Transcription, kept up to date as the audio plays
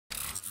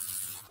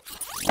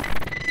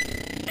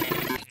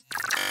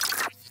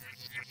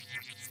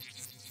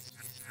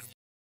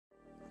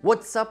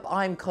What's up?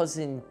 I'm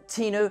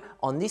Cosentino.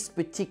 On this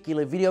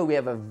particular video, we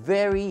have a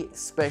very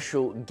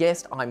special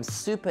guest. I'm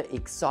super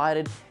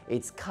excited.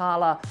 It's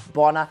Carla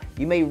Bonner.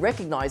 You may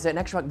recognize her. In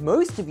actual fact,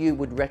 most of you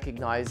would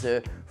recognize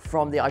her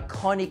from the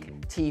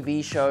iconic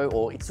TV show,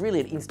 or it's really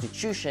an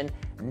institution,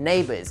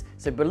 Neighbours.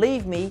 So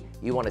believe me,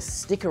 you want to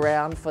stick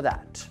around for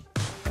that.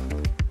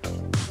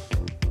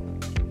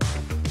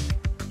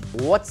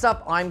 What's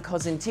up? I'm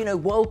Cosentino.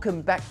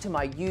 Welcome back to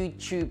my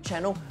YouTube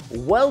channel.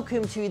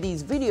 Welcome to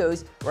these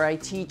videos where I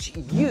teach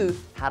you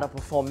how to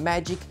perform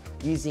magic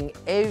using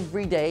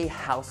everyday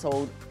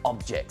household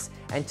objects.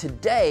 And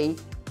today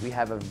we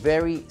have a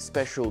very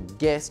special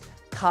guest.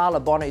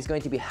 Carla Bonner is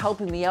going to be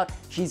helping me out.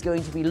 She's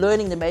going to be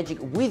learning the magic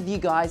with you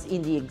guys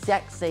in the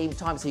exact same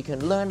time so you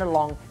can learn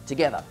along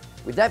together.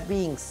 With that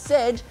being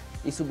said,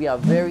 this will be our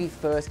very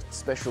first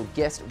special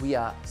guest. We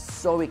are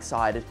so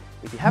excited.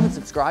 If you haven't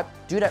subscribed,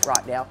 do that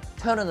right now.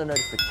 Turn on the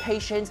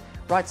notifications,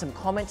 write some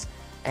comments,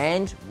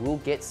 and we'll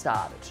get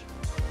started.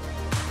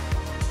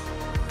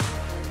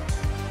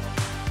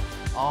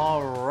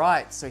 All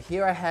right, so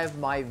here I have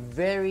my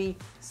very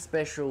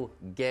special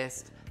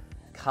guest,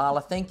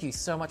 Carla. Thank you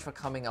so much for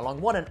coming along.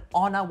 What an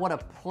honor, what a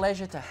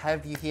pleasure to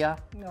have you here.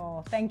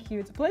 Oh, thank you.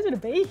 It's a pleasure to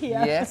be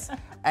here. Yes,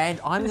 and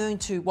I'm going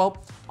to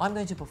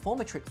perform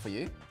a trick for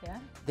you. Yeah.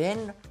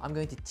 Then I'm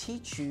going to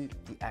teach you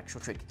the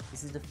actual trick.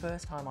 This is the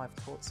first time I've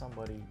taught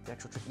somebody the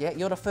actual trick. Yeah,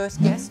 you're the first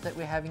guest that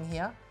we're having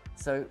here,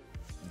 so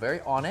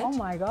very honored. Oh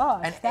my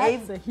gosh, and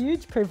that's a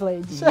huge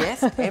privilege.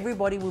 Yes,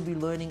 everybody will be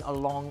learning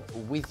along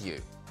with you,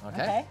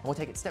 okay? Okay. And we'll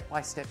take it step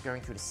by step,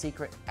 going through the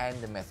secret and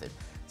the method.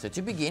 So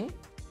to begin,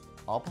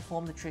 I'll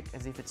perform the trick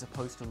as if it's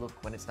supposed to look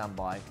when it's done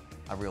by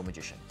a real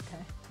magician.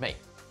 Okay. Me,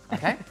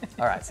 okay?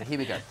 All right, so here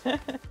we go.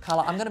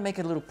 Carla, I'm gonna make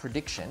a little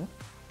prediction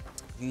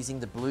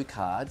using the blue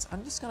cards.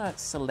 I'm just gonna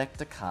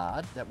select a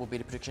card that will be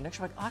the prediction.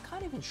 Actually, I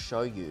can't even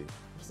show you.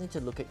 I just need to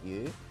look at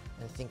you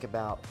and think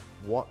about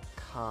what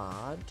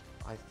card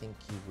I think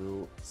you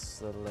will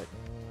select.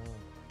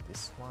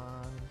 This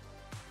one.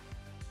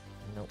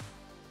 Nope.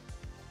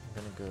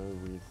 I'm gonna go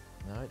with,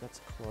 no, that's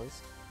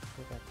close.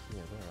 Go back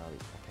here, where are we?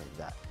 Okay,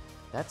 that.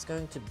 That's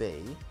going to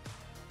be,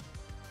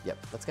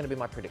 yep, that's going to be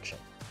my prediction.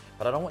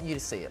 But I don't want you to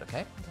see it,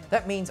 okay?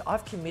 That means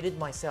I've committed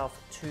myself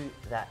to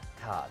that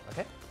card,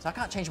 okay? So I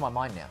can't change my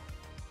mind now.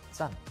 It's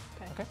done,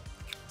 okay?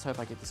 Let's hope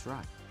I get this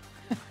right.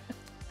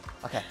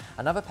 Okay,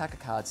 another pack of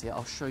cards here.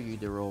 I'll show you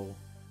they're all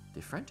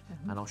different,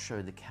 and I'll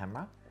show the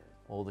camera.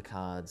 All the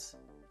cards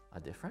are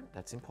different,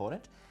 that's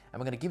important.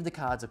 And we're going to give the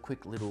cards a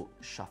quick little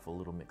shuffle,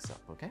 little mix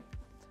up, okay?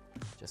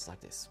 Just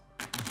like this.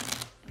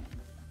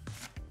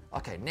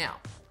 Okay, now,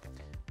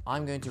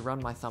 I'm going to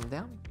run my thumb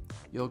down.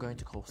 You're going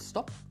to call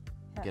stop,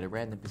 get a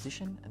random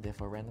position, and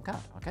therefore a random card,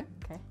 okay?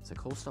 Okay. So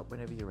call stop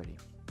whenever you're ready.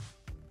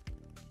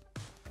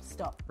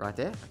 Stop. Right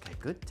there? Okay,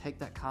 good. Take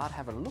that card,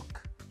 have a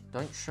look.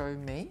 Don't show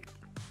me.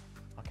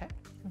 Okay.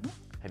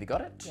 Have you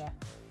got it? Yeah.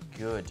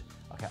 Good.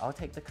 Okay, I'll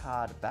take the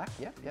card back.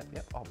 Yep.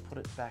 I'll put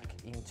it back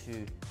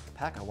into the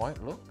pack. I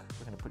won't look.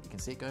 We're going to put, you can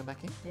see it going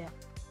back in? Yeah.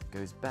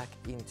 Goes back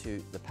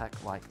into the pack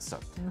like so.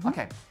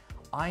 Okay,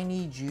 I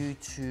need you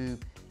to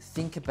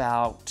think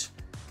about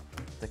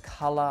the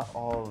color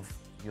of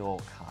your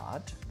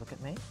card. Look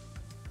at me.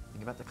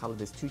 Think about the color.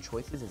 There's two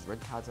choices. There's red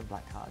cards and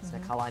black cards. Now,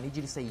 Carla, I need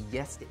you to say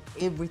yes to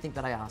everything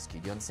that I ask you.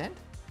 Do you understand?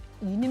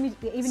 You need me,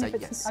 even say if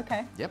it's yes.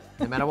 okay. Yep.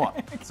 No matter what.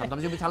 Okay.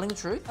 Sometimes you'll be telling the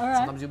truth. All right.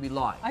 Sometimes you'll be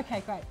lying.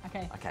 Okay, great.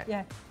 Okay. Okay.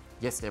 Yeah.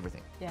 Yes to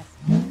everything. Yes.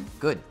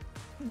 Good.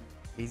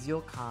 Is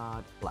your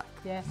card black?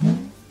 Yes.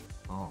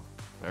 Oh,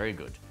 very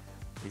good.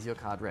 Is your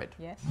card red?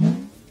 Yes. Oh,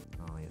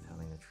 you're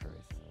telling the truth.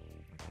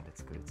 Okay,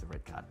 that's good. It's a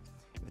red card.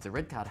 If it's a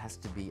red card, it has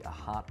to be a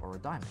heart or a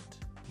diamond.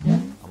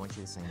 Yes. I want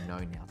you to say no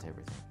now to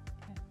everything.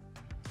 Okay.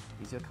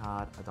 Is your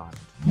card a diamond?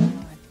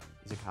 No.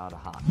 Is your card a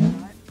heart?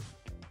 No.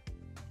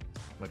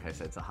 Okay,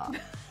 so it's a heart.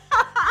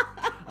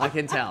 I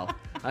can tell.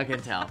 I can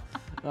tell.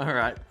 All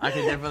right, I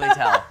can definitely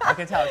tell. I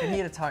can tell. I can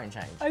hear the tone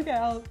change. Okay,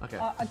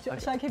 Okay.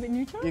 should I keep it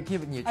neutral? You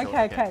keep it neutral.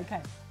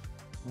 Okay.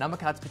 Number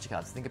cards, picture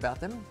cards. Think about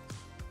them.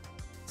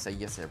 Say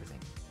yes to everything.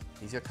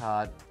 Is your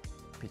card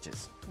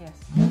pictures? Yes.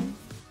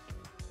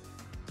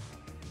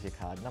 Is your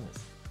card numbers?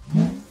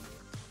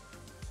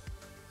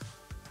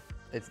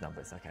 It's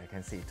numbers. Okay, I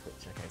can see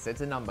twitch. Okay, so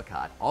it's a number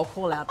card. I'll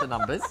call out the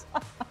numbers.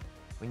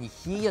 When you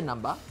hear your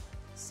number,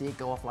 see it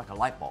go off like a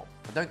light bulb.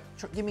 But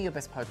don't give me your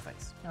best poker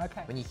face.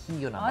 Okay. When you hear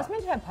your number. I was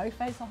meant to have poker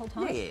face the whole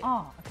time? Yeah.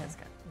 Oh, okay. That's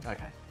good.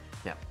 Okay.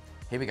 Yeah.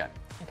 Here we go.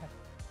 Okay.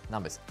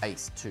 Numbers: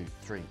 ace, 2,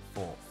 3,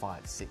 4,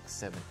 5, 6,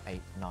 7,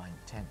 8, 9,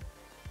 10.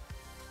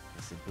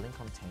 Okay, so blink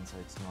on 10, so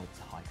it's not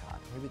a high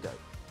card. Here we go.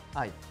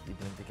 Oh, you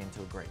blinked again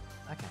to agree.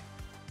 Okay.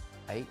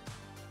 8.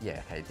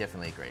 Yeah, okay,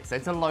 definitely agree. So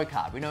it's a low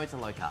card. We know it's a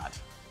low card.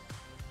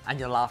 And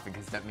you're laughing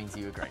because that means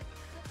you agree.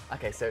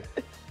 Okay, so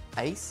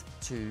ace,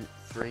 2,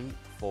 3,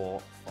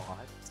 4, 5,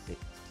 6.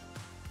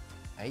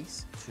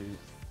 Ace, 2.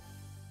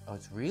 Oh,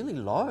 it's really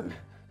low.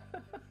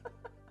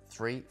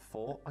 3,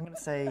 4. I'm going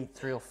to say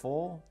 3 or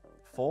 4.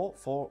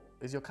 4.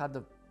 Is your card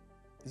the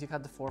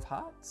 4 of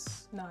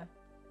hearts? No.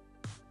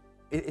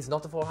 It's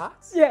not the 4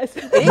 hearts? Yes.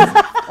 It is?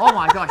 Oh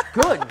my gosh,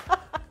 good.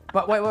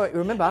 But wait,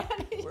 remember,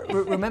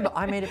 remember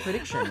I made a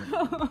prediction.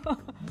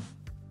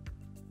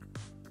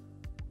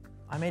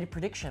 I made a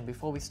prediction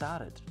before we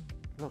started.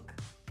 Look.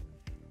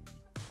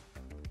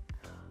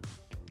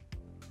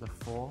 The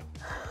 4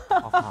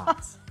 of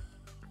hearts.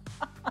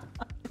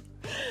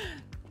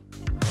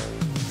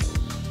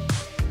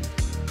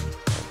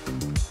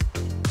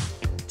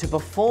 To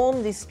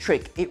perform this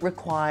trick, it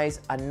requires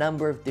a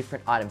number of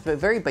different items, but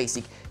very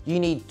basic. You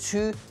need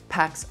 2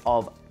 packs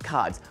of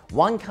cards.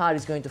 One card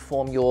is going to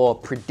form your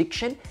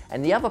prediction,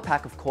 and the other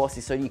pack, of course,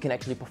 is so you can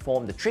actually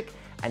perform the trick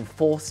and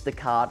force the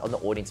card on the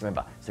audience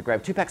member. So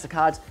grab 2 packs of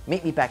cards,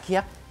 meet me back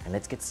here, and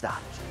let's get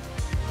started.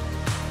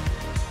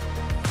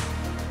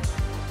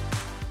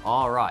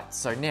 All right,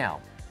 so now,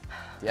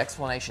 the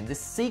explanation, the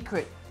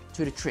secret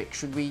to the trick.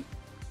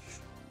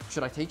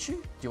 Should I teach you?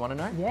 Do you want to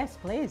know? Yes,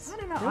 please. I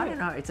don't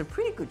know. It's a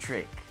pretty good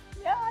trick.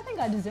 Yeah, I think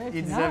I deserve to know.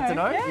 You deserve to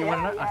know? Yeah, you want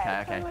to know?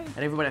 yeah, Okay. totally. And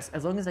everybody else,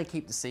 as long as they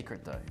keep the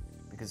secret though,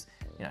 because,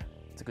 you know,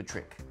 it's a good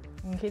trick.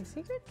 You can keep the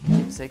secret?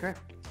 Keep the secret?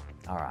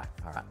 All right.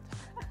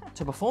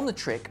 To perform the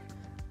trick,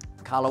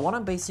 Carla, what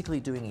I'm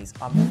basically doing is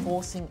I'm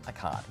forcing a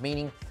card,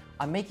 meaning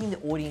I'm making the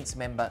audience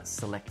member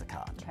select the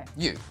card. Okay.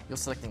 You're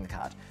selecting the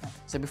card. Okay.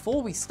 So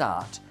before we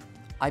start,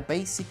 I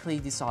basically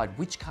decide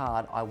which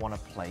card I want to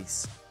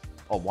place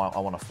or I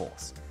want to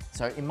force.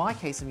 So in my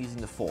case, I'm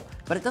using the 4,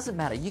 but it doesn't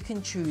matter. You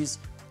can choose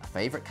a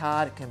favorite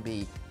card. It can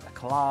be a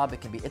club.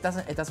 It can be. It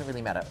doesn't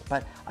really matter.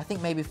 But I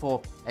think maybe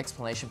for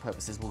explanation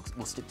purposes,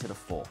 we'll stick to the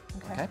 4.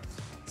 Okay.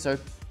 So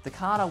the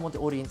card I want the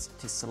audience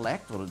to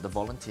select, or the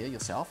volunteer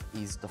yourself,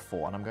 is the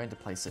 4, and I'm going to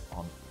place it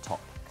on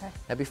top. Okay.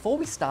 Now, before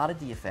we started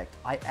the effect,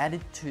 I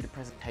added to the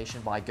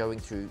presentation by going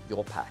through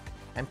your pack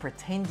and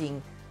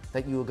pretending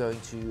that you were going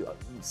to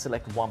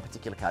select one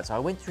particular card. So I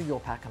went through your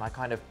pack and I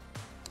kind of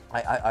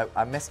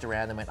I messed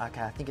around and went,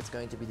 okay, I think it's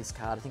going to be this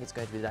card, I think it's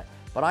going to be that.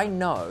 But I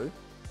know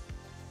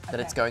that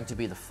it's going to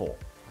be the 4,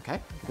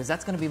 okay? Because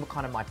that's going to be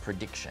kind of my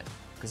prediction,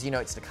 because you know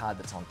it's the card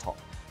that's on top.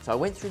 So I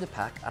went through the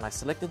pack and I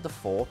selected the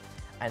 4,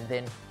 and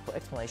then for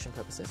explanation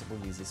purposes,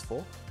 we'll use this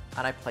 4,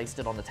 and I placed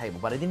it on the table,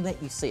 but I didn't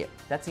let you see it.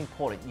 That's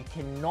important. You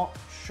cannot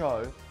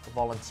show the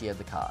volunteer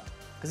the card,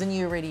 because then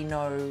you already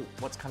know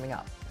what's coming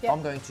up. If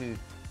I'm going to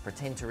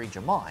pretend to read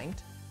your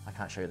mind, I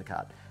can't show you the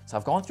card. So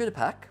I've gone through the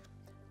pack,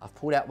 I've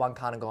pulled out one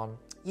card and gone,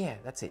 yeah,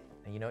 that's it.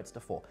 And you know it's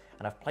the 4.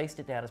 And I've placed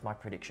it down as my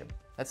prediction.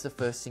 That's the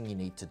first thing you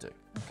need to do,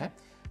 okay?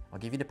 I'll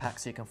give you the pack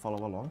so you can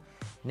follow along.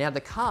 Now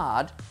the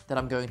card that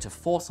I'm going to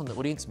force on the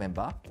audience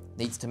member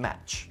needs to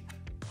match,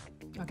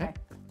 okay?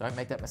 Don't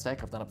make that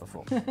mistake, I've done it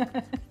before.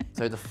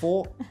 So the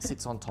 4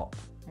 sits on top.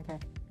 Okay.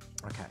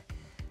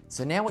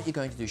 So now what you're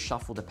going to do is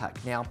shuffle the pack.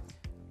 Now,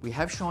 we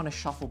have shown a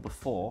shuffle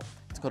before.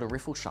 It's called a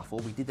riffle shuffle.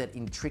 We did that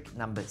in trick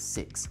number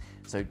 6.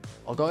 So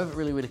I'll go over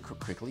it really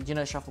quickly. Do you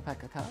know shuffle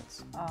pack of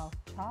cards? I'll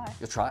try.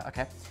 You'll try,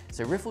 okay.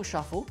 So riffle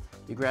shuffle,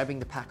 you're grabbing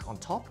the pack on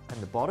top and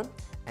the bottom,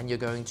 and you're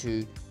going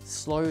to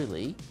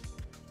slowly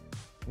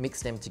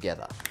mix them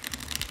together,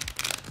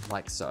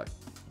 like so,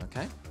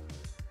 okay?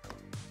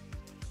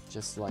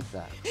 Just like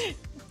that.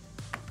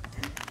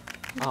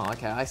 Oh,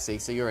 okay, I see.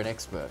 So you're an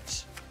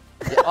expert.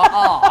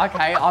 Yeah,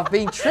 okay, I've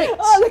been tricked.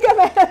 Oh, look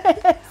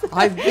at me.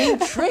 I've been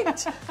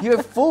tricked. You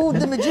have fooled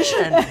the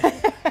magician.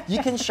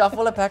 You can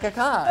shuffle a pack of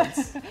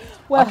cards.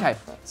 Well, okay,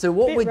 so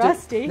what we're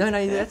rusty. doing...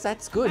 No,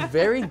 that's good.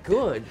 Very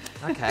good.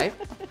 Okay.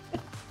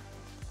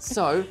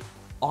 So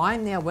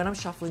I'm now, when I'm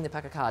shuffling the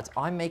pack of cards,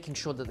 I'm making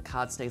sure that the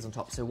card stays on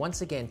top. So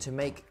once again, to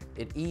make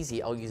it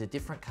easy, I'll use a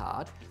different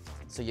card.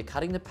 So you're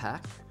cutting the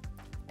pack,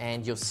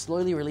 and you're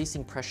slowly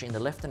releasing pressure in the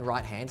left and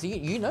right hand. So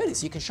you know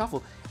this, you can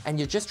shuffle, and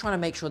you're just trying to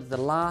make sure that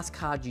the last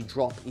card you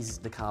drop is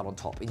the card on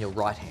top in your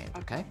right hand,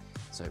 okay?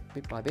 So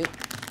bit by bit,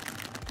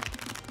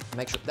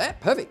 make sure that,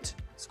 perfect.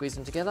 Squeeze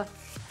them together.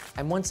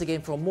 And once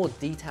again, for a more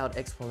detailed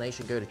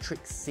explanation, go to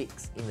trick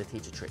 6 in the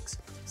teacher tricks.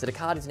 So the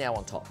card is now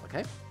on top,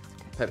 okay?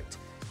 Perfect.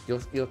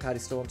 Your card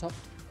is still on top?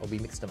 Or we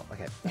mixed them up,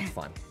 okay, that's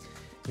fine.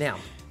 Now,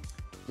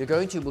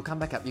 we'll come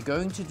back up, you're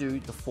going to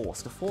do the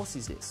force. The force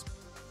is this.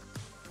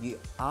 You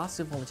ask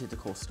the volunteer to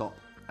call stop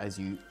as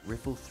you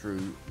riffle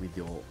through with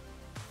your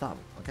thumb,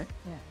 okay?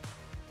 Yeah.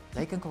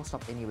 They can call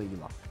stop anywhere you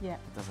like. Yeah.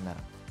 It doesn't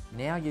matter.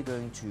 Now you're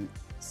going to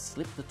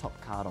slip the top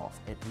card off.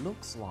 It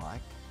looks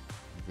like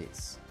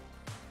this.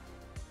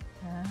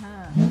 Okay,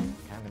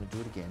 I'm going to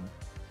do it again.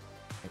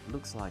 It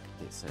looks like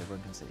this, so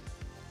everyone can see.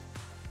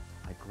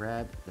 I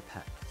grab the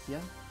pack here,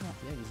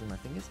 using my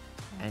fingers,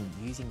 and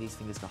using these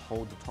fingers to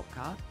hold the top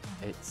card,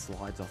 it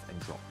slides off and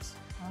drops.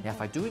 Now, if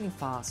I do it in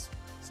fast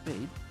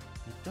speed,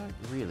 you don't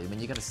really, I mean,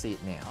 you're going to see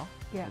it now,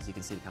 as you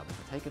can see the card.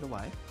 If I take it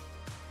away,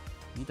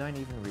 you don't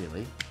even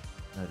really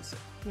notice it.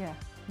 Yeah,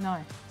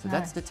 no. So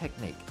that's the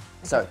technique.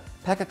 So,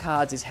 pack of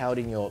cards is held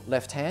in your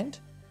left hand,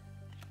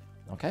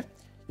 okay?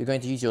 You're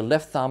going to use your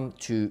left thumb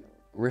to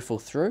riffle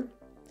through.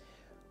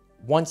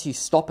 Once you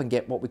stop and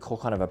get what we call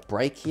kind of a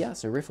break here,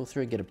 so riffle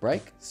through and get a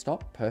break,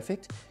 stop,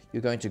 perfect.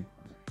 You're going to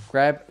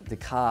grab the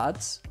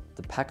cards,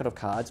 the packet of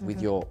cards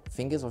with your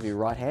fingers of your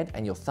right hand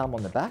and your thumb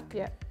on the back,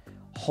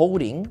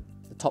 holding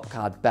the top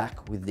card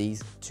back with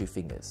these 2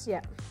 fingers.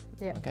 Yeah.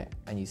 Yeah. Okay,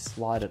 and you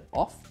slide it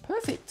off.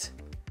 Perfect.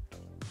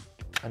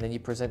 And then you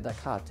present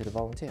that card to the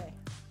volunteer. Okay.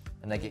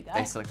 And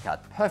they select the card.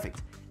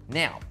 Perfect.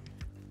 Now,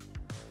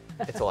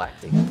 it's all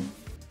acting.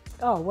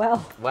 Oh,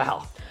 well.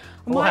 Wow.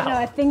 I might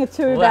know a thing or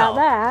two about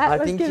that.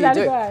 Let's give that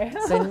a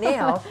go. So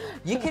now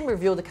you can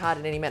reveal the card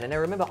in any manner. Now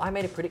remember, I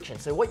made a prediction.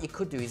 So what you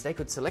could do is they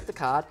could select the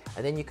card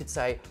and then you could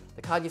say,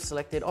 the card you've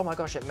selected, oh my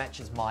gosh, it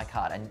matches my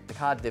card. And the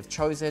card they've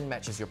chosen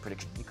matches your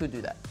prediction. You could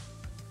do that.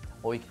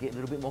 Or you could get a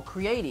little bit more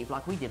creative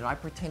like we did and I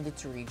pretended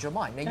to read your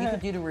mind. Now you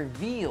could do the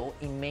reveal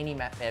in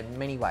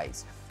many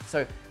ways.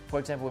 So for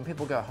example, when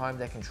people go home,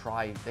 they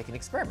can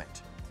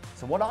experiment.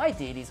 So what I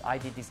did is I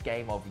did this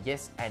game of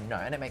yes and no,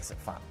 and it makes it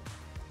fun.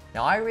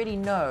 Now I already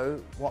know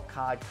what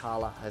card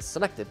Carla has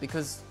selected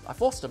because I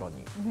forced it on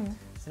you.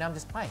 So now I'm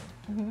just playing.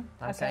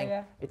 I'm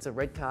saying it's a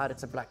red card,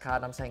 it's a black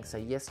card, I'm saying say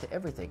yes to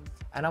everything.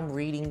 And I'm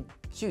reading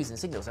cues and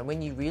signals. And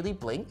when you really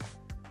blink,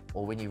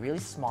 or when you really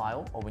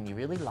smile, or when you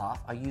really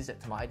laugh, I use it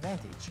to my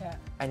advantage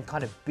and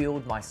kind of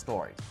build my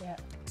story.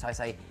 So I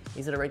say,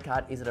 is it a red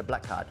card, is it a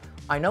black card?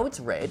 I know it's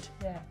red,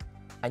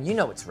 and you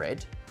know it's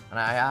red, and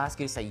I ask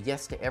you to say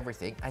yes to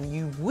everything, and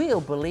you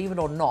will, believe it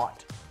or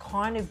not,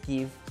 kind of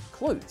give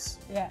clues.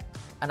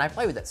 And I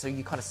play with it, so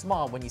you kind of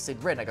smile when you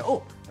said red. I go,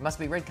 oh, it must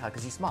be a red card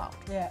because you smiled.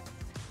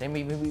 Then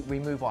we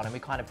move on and we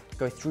kind of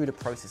go through the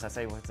process. I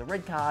say, well, if it's a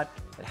red card,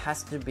 it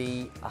has to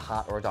be a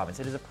heart or a diamond.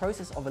 So there's a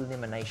process of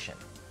elimination.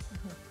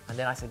 And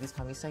then I say, this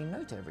time you say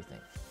no to everything.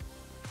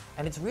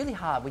 And it's really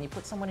hard when you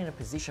put someone in a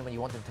position where you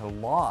want them to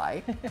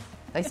lie,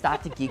 they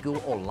start to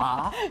giggle or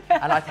laugh,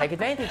 and I take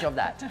advantage of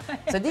that.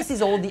 So this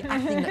is all the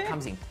acting that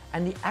comes in.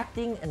 And the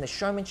acting and the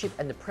showmanship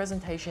and the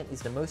presentation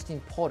is the most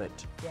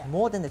important,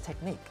 more than the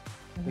technique,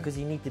 because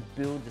you need to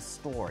build the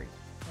story.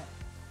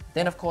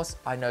 Then of course,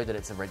 I know that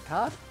it's a red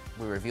card.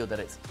 We reveal that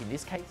it's, in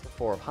this case, the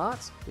 4 of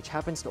hearts, which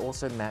happens to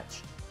also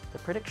match the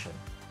prediction.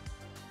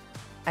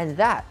 And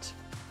that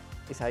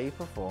is how you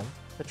perform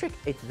the trick.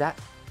 It's that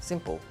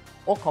simple.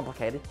 Or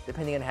complicated,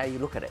 depending on how you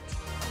look at it.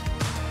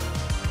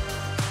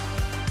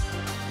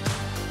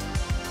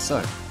 So,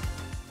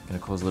 I'm going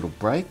to cause a little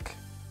break.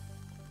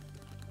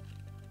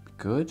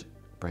 Good.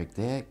 Break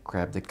there.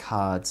 Grab the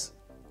card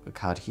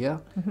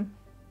here,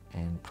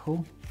 and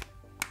pull.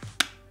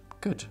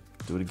 Good.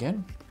 Do it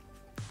again.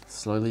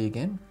 Slowly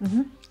again.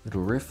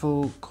 Little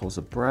riffle, cause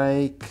a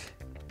break.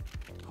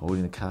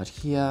 Holding the card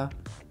here.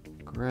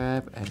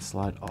 Grab and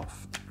slide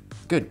off.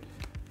 Good.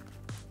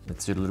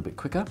 Let's do it a little bit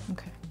quicker.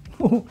 Okay.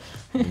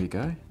 There you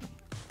go.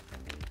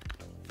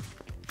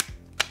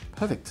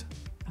 Perfect.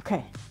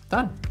 Okay.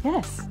 Done.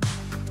 Yes.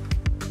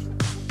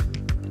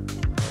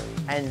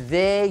 And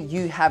there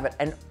you have it,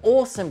 an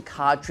awesome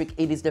card trick.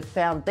 It is the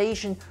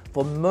foundation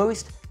for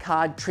most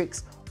card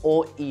tricks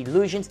or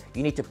illusions.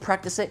 You need to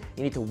practice it.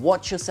 You need to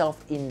watch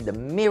yourself in the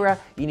mirror.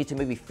 You need to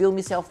maybe film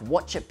yourself,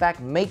 watch it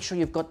back, make sure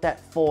you've got that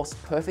force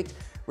perfect.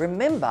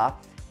 Remember,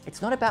 it's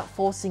not about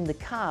forcing the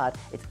card,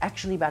 it's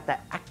actually about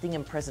that acting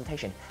and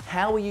presentation.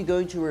 How are you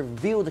going to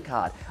reveal the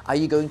card? Are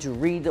you going to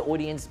read the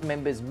audience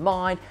member's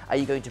mind? Are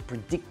you going to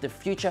predict the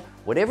future?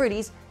 Whatever it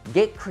is,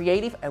 get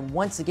creative. And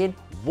once again,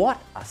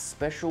 what a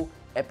special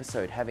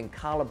episode having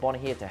Carla Bonner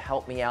here to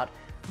help me out.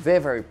 Very,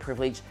 very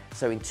privileged.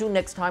 So until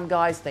next time,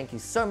 guys, thank you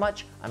so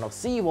much, and I'll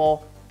see you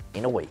all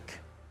in a week.